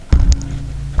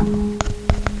De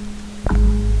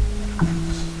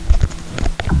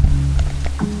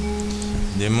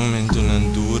momento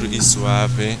não duro e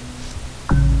suave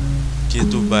que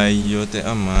tu vai eu te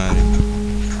amar.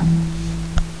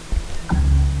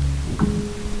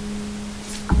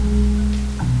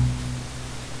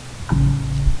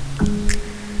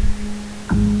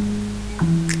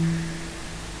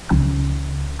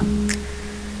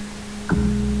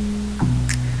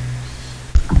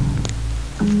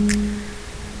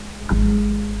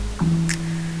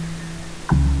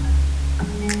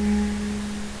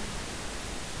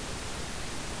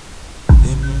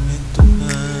 De momento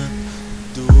não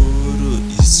duro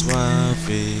e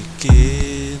suave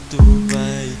que tu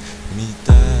vai me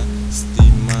dar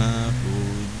estimado.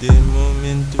 De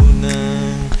momento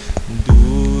não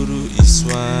duro e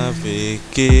suave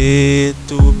que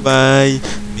tu vai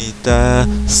me dar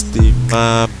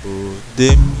estimado.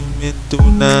 De momento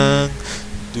não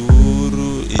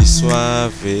duro e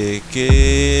suave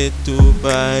que tu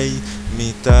vai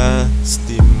me dar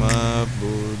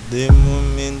estimado. De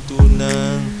momento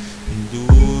não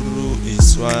duro e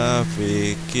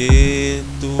suave que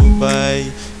tu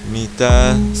vai me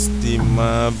dar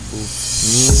estimado.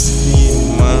 Me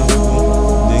estimado,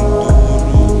 de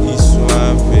duro e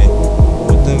suave.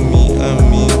 Outra minha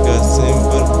amiga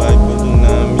sempre vai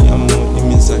perdonar mi amor e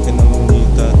mensagem na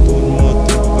bonita. Todo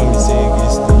motivo pra me seguir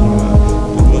estima.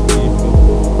 Todo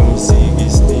motivo pra me seguir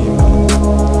estima.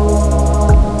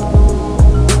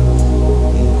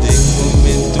 De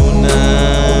momento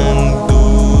não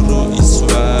duro e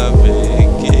suave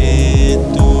que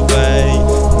tu vai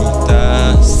me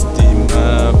dar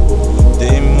estimado.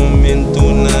 De momento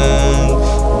não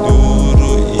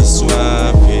duro e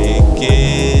suave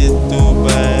que tu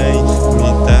vai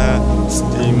me dar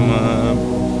estimado.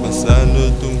 Passando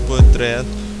de portrait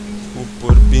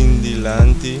por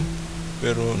pendilante,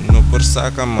 pero não por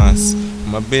saca mais.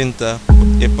 Uma benta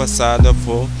é passada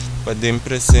for para dem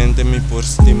presente me por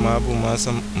estimado mais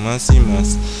e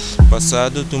mais.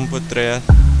 Passado de portrait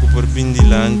por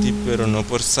pendilante, pero não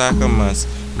por saca mais.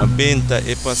 Uma benta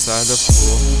é passada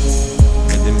for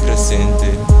para dem presente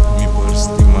me por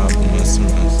estimado mais e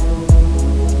mais.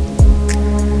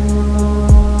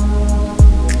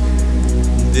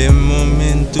 De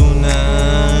momento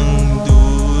não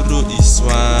duro e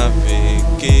suave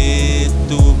que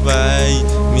tu vai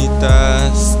me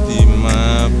dar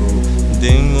estimado.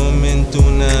 De momento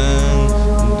não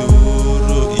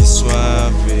duro e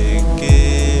suave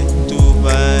que tu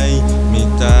vai me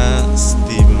dar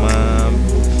estimado.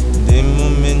 De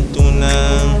momento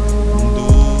não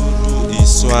duro e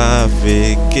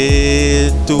suave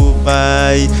que tu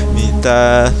vai me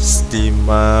dar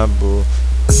estimado.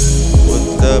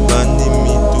 Outra banda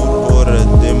me ora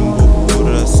tempo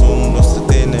coração nos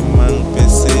tem man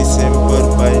pensei sempre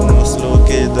vai nos lo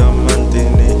que da manter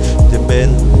de ben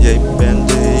jij bent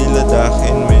de hele dag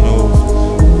in mijn hoofd.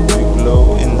 You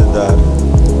glow in the dark.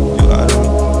 You are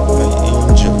my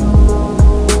angel.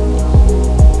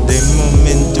 De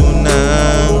momento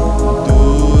não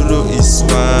duro e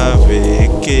suave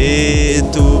que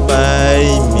tu vai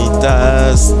me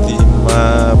dar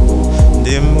estimado.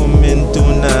 De momento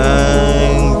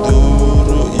não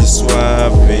duro e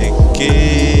suave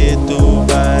que tu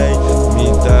vai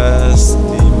me dar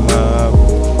estimado.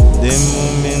 De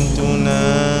momento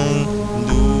não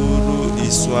duro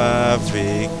e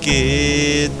suave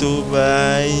que tu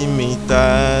vai me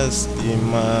dar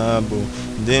estimado.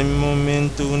 De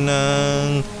momento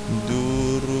não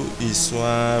duro e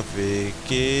suave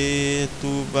que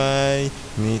tu vai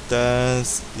me dar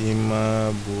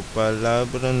estimado.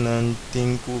 Palavra não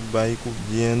tem vai com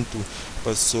viento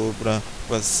pa sobra,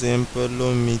 pa sempre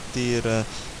lo me tira.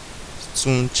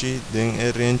 Sunchi den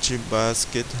erente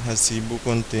basket hasibo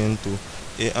contento.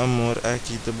 E amor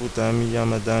aqui te botar me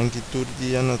ama danke todo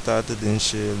dia na tata den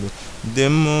cielo. De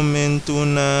momento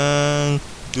não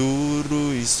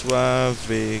duro e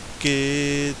suave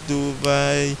que tu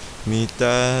vai me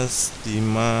dar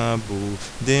estimado.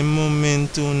 De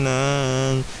momento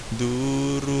não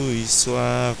duro e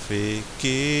suave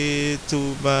que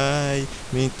tu vai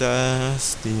me dar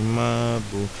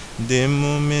estimado. De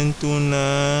momento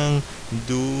não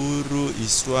duro e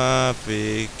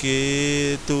suave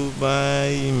que tu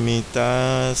vai me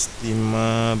dar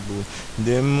estimado.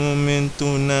 De momento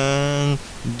não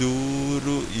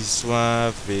duro e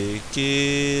suave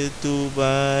que tu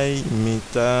vai me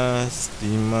dar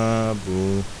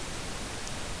estimado.